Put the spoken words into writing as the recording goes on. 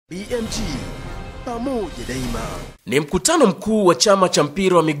BMG pamoja daima. Ni mkutano mkuu wa chama cha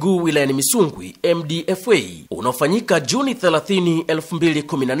mpira wa miguu wilayani Misungwi MDFA unaofanyika Juni 30,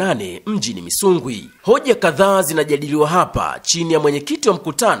 2018 mjini Misungwi. Hoja kadhaa zinajadiliwa hapa chini ya mwenyekiti wa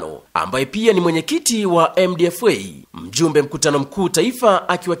mkutano ambaye pia ni mwenyekiti wa MDFA, mjumbe mkutano mkuu taifa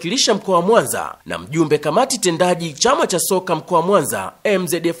akiwakilisha mkoa wa Mwanza na mjumbe kamati tendaji chama cha soka mkoa wa Mwanza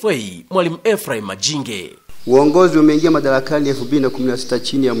MZFA Mw.Ephraim Majinge. Uongozi umeingia madarakani 2016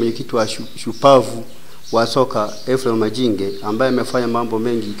 chini ya mwenyekiti wa shupavu wa soka Mw.Ephraim Majinge ambaye amefanya mambo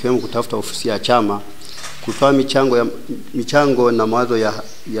mengi ikiwemo kutafuta ofisi ya chama, kutoa michango na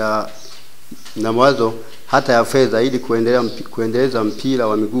mawazo hata ya fedha ili kuendeleza mpira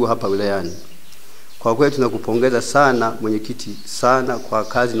wa miguu hapa wilayani. Kwa kweli tunakupongeza sana mwenyekiti sana kwa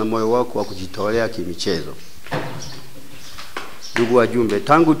kazi na moyo wako wa kujitolea kimichezo. Ndugu wajumbe,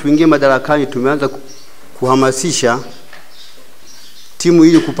 tangu tuingie madarakani tumeanza kuhamasisha timu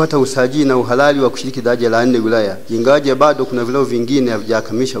ili kupata usajili na uhalali wa kushiriki daraja la 4 wilaya. Ingawaje bado kuna vilabu vingine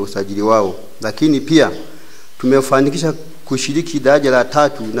havijakamilisha usajili wao, lakini pia tumefanikisha kushiriki daraja la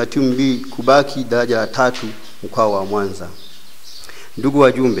 3 na timu mbili kubaki daraja la 3 mkoa wa Mwanza. Ndugu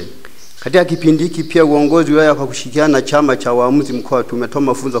wajumbe, katika kipindi hiki pia uongozi wilaya kwa kushirikiana na chama cha waamuzi mkoa tumetoa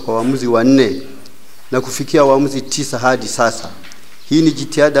mafunzo kwa waamuzi 4 na kufikia waamuzi 9 hadi sasa. Hii ni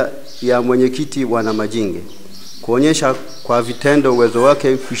jitihada ya mwenyekiti Bwana Majinge kuonyesha kwa vitendo uwezo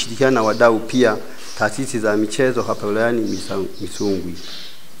wake kushirikiana na wadau pia taasisi za michezo hapa wilayani Misungwi.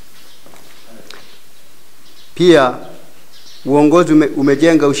 Pia uongozi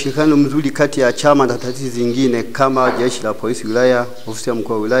umejenga ushirikiano mzuri kati ya chama na taasisi zingine kama jeshi la polisi wilaya, ofisi ya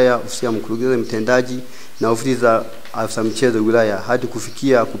mkuu wa wilaya, ofisi ya mkurugenzi mtendaji na ofisi za afisa michezo wilaya hadi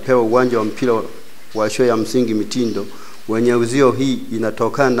kufikia kupewa uwanja wa mpira wa shule ya msingi Mitindo wenye uzio. Hii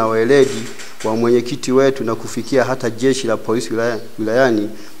inatokana na weledi wa mwenyekiti wetu na kufikia hata jeshi la polisi wilayani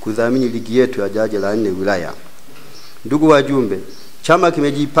kudhamini ligi yetu ya daraja la 4 wilaya. Ndugu wajumbe, chama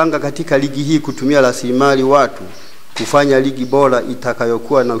kimejipanga katika ligi hii kutumia rasilimali watu kufanya ligi bora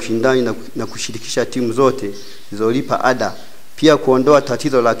itakayokuwa na ushindani na kushirikisha timu zote zilizolipa ada, pia kuondoa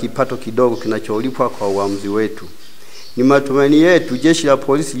tatizo la kipato kidogo kinacholipwa kwa uamuzi wetu. Ni matumaini yetu jeshi la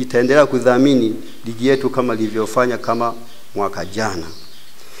polisi litaendelea kudhamini ligi yetu kama lilivyofanya kama mwaka jana.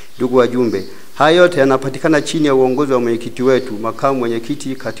 Ndugu wajumbe, haya yote yanapatikana chini ya uongozi wa mwenyekiti wetu, makamu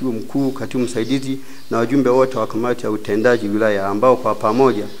mwenyekiti, katibu mkuu, katibu msaidizi na wajumbe wote wa kamati ya utendaji wilaya ambao kwa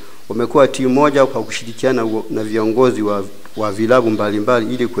pamoja wamekuwa timu moja kwa kushirikiana na viongozi wa vilabu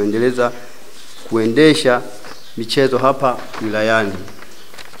mbalimbali ili kuendesha michezo hapa wilayani.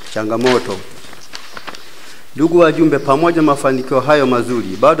 Changamoto. Ndugu wajumbe, pamoja mafanikio hayo mazuri,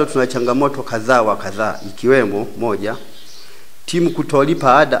 bado tuna changamoto kadhaa ikiwemo: 1, timu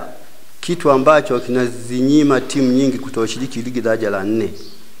kutolipa ada, kitu ambacho kinazinyima timu nyingi kutoshiriki ligi daraja la 4.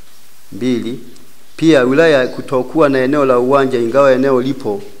 2, pia wilaya kutokuwa na eneo la uwanja ingawa eneo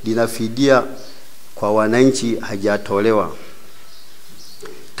lipo linafidia kwa wananchi hajatolewa.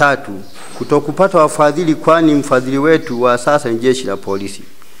 3, kutokupata wafadhili kwani mfadhili wetu wa sasa ni jeshi la polisi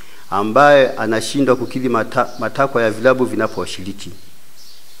ambaye anashindwa kukidhi matakwa ya vilabu vinaposhiriki.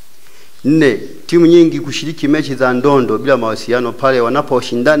 4, timu nyingi kushiriki mechi za ndondo bila mawasiliano pale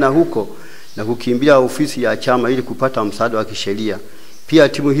wanaposhindana huko na kukimbilia ofisi ya chama ili kupata msaada wa kisheria. Pia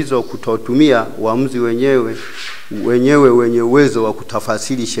timu hizo kutotumia waamuzi wenye uwezo wa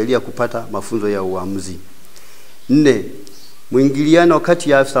kutafasiri sheria kupata mafunzo ya uamuzi. 4, mwingiliano kati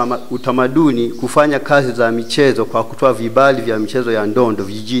ya afisa utamaduni kufanya kazi za michezo kwa kutoa vibali vya michezo ya ndondo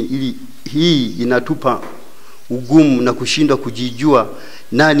vijijini ili hii inatupa ugumu na kushindwa kujijua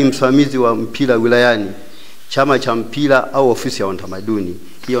nani msimamizi wa mpira wilayani, chama cha mpira au ofisi ya utamaduni.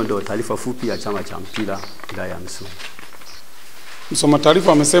 Hiyo ndio taarifa fupi ya chama cha mpira wilaya ya Misungwi. Msoma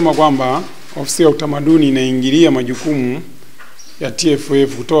taarifa amesema kwamba ofisi ya utamaduni inaingilia majukumu ya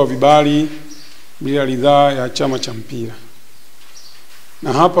TFF kutoa vibali bila ridhaa ya chama cha mpira.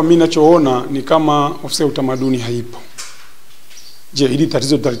 Na hapa mimi ninachoona ni kama ofisi ya utamaduni haipo. Je, hili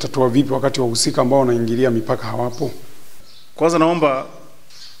tatizo tutalitatua vipi wakati wahusika ambao wanaingilia mipaka hawapo? Kwanza naomba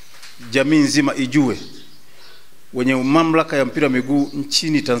jamii nzima ijue wenye mamlaka ya mpira wa miguu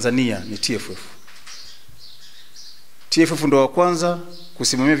nchini Tanzania ni TFF. TFF ndio wa kwanza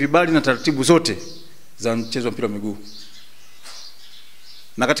kusimamia vibali na taratibu zote za mchezo wa mpira wa miguu.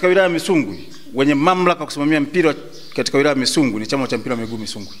 Na katika wilaya ya Misungwi wenye mamlaka kusimamia mpira katika wilaya ya Misungwi ni chama cha mpira wa miguu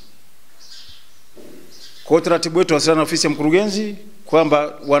Misungwi. Kwa taratibu wetu wasiliana na ofisi ya mkurugenzi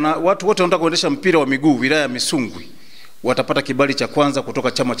kwamba watu wote wanataka kuendesha mpira wa miguu wilaya ya Misungwi watapata kibali cha kwanza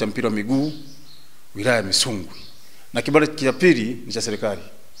kutoka chama cha mpira wa miguu wilaya ya Misungwi. Na kibali cha pili ni cha serikali.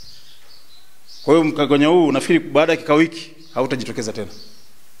 Kwa hiyo mkaganya huu nafikiri baada ya kikao hiki hautajitokeza tena.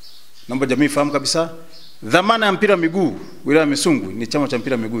 Naomba jamii fahamu kabisa dhamana ya mpira miguu wilaya Misungwi ni chama cha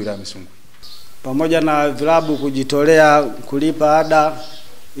mpira miguu wilaya Misungwi. Pamoja na vilabu kujitolea kulipa ada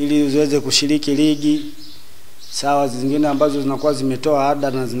ili ziweze kushiriki ligi. Sawa, zingine ambazo zinakuwa zimetoa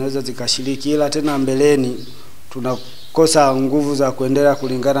ada na zinaweza zikashiriki, ila tena mbeleni tunakosa nguvu za kuendelea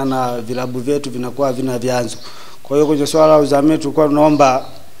kulingana na vilabu vyetu vinakuwa havina vyanzo. Kwa hiyo kwenye swala la udhamini tulikuwa tunaomba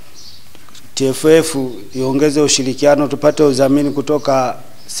TFF iongeze ushirikiano, tupate udhamini kutoka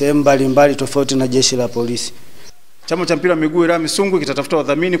sehemu mbalimbali tofauti na jeshi la polisi. Chama cha mpira miguu wilaya Misungwi kitatafuta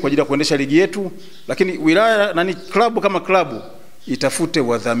wadhamini kwa ajili ya kuendesha ligi yetu, lakini wilaya na ni klabu kama klabu itafute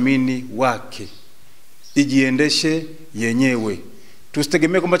wadhamini wake, ijiendeshe yenyewe.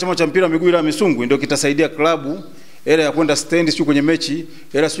 Tusitegemee kwamba chama cha mpira miguu wilaya Misungwi ndio kitasaidia klabu era ya kwenda stand sio kwenye mechi,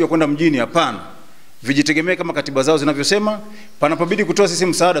 era sio kwenda mjini, hapana. Vijitegemee kama katiba zao zinavyosema, panapobidi kutoa sisi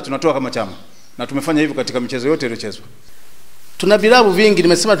msaada tunatoa kama chama. Na tumefanya hivyo katika michezo yote iliyochezwa. Tuna vilabu vingi,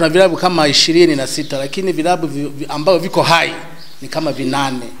 nimesema tuna vilabu kama 26, lakini vilabu ambao viko hai ni kama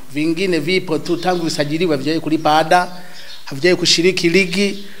 8. Vingine vipo tu tangu visajiliwa havijawahi kulipa ada, havijawahi kushiriki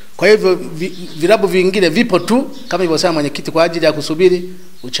ligi. Kwa hivyo vilabu vingine vipo tu kama ilivyosema mwenyekiti kwa ajili ya kusubiri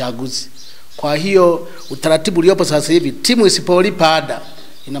uchaguzi. Kwa hiyo utaratibu uliopo sasa hivi, timu isipolipa ada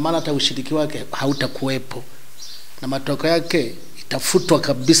ina maana hata ushiriki wake hautakuwepo na matokeo yake itafutwa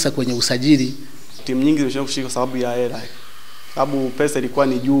kabisa kwenye usajili. Timu nyingi zimeshindwa kushiriki kwa sababu ya hela, sababu pesa ilikuwa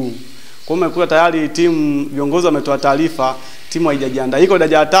ni juu. Kwa hiyo umekuta tayari timu, viongozi wametoa taarifa, timu haijajiandaa. Iko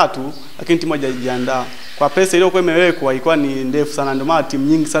daraja la 3 lakini timu haijajiandaa. Kwa pesa iliyokuwa imewekwa ilikuwa ni ndefu sana, ndio maana timu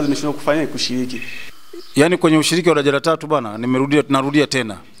nyingi sasa zimeshindwa kufanya kushiriki. Yaani kwenye ushiriki wa daraja la 3 bwana, narudia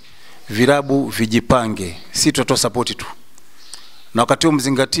tena. Vilabu vijipange, si tutoa support tu. Na wakati huo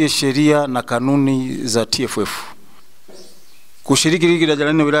mzingatie sheria na kanuni za TFF. Kushiriki ligi daraja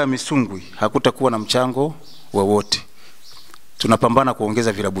la 4 wilaya Misungwi hakutakuwa na mchango wowote. Tunapambana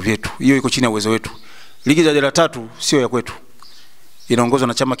kuongeza vilabu vyetu. Hiyo iko chini ya uwezo wetu. Ligi daraja la 3 sio ya kwetu. Inaongozwa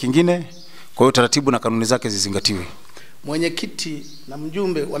na chama kingine, kwa hiyo taratibu na kanuni zake zizingatiwe. Mwenyekiti na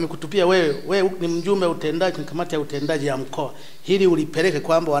mjumbe wamekutupia wewe ni mjumbe utendaji ni kamati ya utendaji ya mkoa. Hili ulipeleke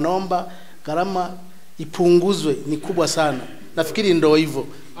kwamba wanaomba gharama ipunguzwe, ni kubwa sana. Nafikiri ndio hivyo.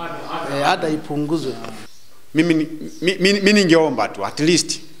 Ada ipunguzwe. Mimi ningeomba tu at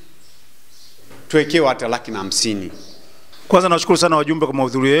least tuwekewe hata 150,000. Kwanza nawashukuru sana wajumbe kwa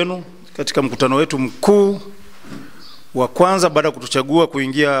mahudhurio yenu katika mkutano wetu mkuu wa kwanza baada ya kutuchagua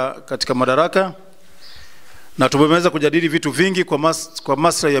kuingia katika madaraka, na tumeweza kujadili vitu vingi kwa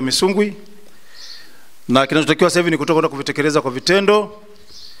maslahi ya Misungwi, na kinachotakiwa sasa hivi ni kutoka kuvitekeleza kwa vitendo.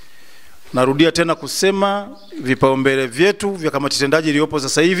 Narudia tena kusema vipaumbele vyetu vya kamati tendaji iliyopo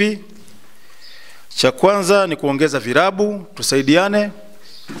sasa hivi, cha kwanza ni kuongeza vilabu, tusaidiane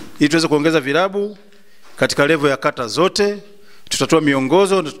ili tuweze kuongeza vilabu katika level ya kata zote. Tutatoa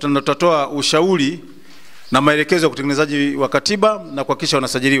miongozo, tutatoa ushauri na maelekezo ya kutengenezaji wa katiba na kuhakikisha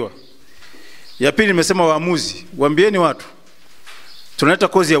wanasajiliwa. Ya pili nimesema waamuzi, waambieni watu tunaleta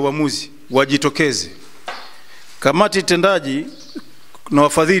kozi ya uamuzi, wajitokeze. Kamati tendaji na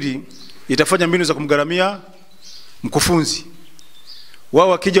wafadhili itafanya mbinu za kumgaramia mkufunzi. Wao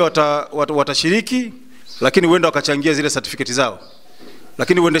wakija watashiriki, lakini huenda wakachangia zile certificate zao.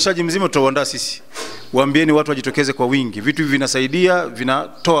 Lakini uendeshaji mzima tutauandaa sisi. Waambieni watu wajitokeze kwa wingi. Vitu hivi vinasaidia,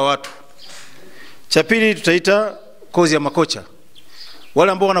 vinatoa watu. Cha pili tutaita kozi ya makocha.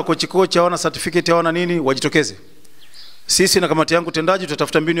 Wale ambao wana kocha hawana certificate hawana nini, wajitokeze. Sisi na kamati yangu tendaji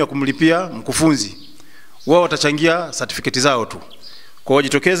tutatafuta mbinu ya kumlipia mkufunzi. Wao watachangia certificate zao tu. Kwa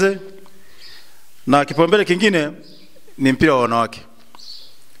wajitokeze. Na kipaumbele kingine ni mpira wa wanawake.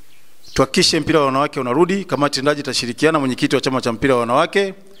 Tuhakikishe mpira wa wanawake unarudi. Kamati tendaji itashirikiana mwenyekiti wa chama cha mpira wa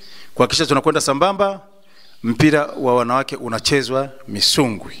wanawake kuhakikisha tunakwenda sambamba, mpira wa wanawake unachezwa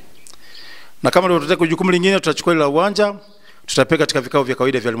Misungwi. Na kama ndio tutataka jukumu lingine, tutachukua ile uwanja, tutapeka katika vikao vya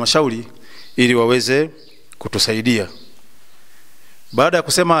kawaida vya halmashauri ili waweze kutusaidia. Baada ya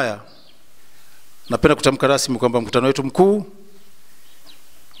kusema haya, napenda kutamka rasmi kwamba mkutano wetu mkuu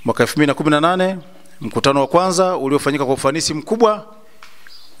mwaka 2018, mkutano wa kwanza uliofanyika kwa ufanisi mkubwa,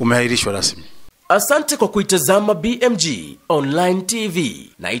 umeahirishwa rasmi. Asante kwa kuitazama BMG Online TV.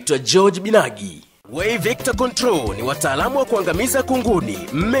 Naitwa George Binagi. Vector Control ni wataalamu wa kuangamiza kunguni,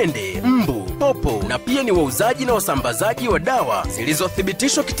 mmende, mbu, popo na pia ni wauzaji na wasambazaji wa dawa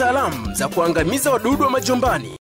zilizothibitishwa kitaalamu za kuangamiza wadudu wa majumbani.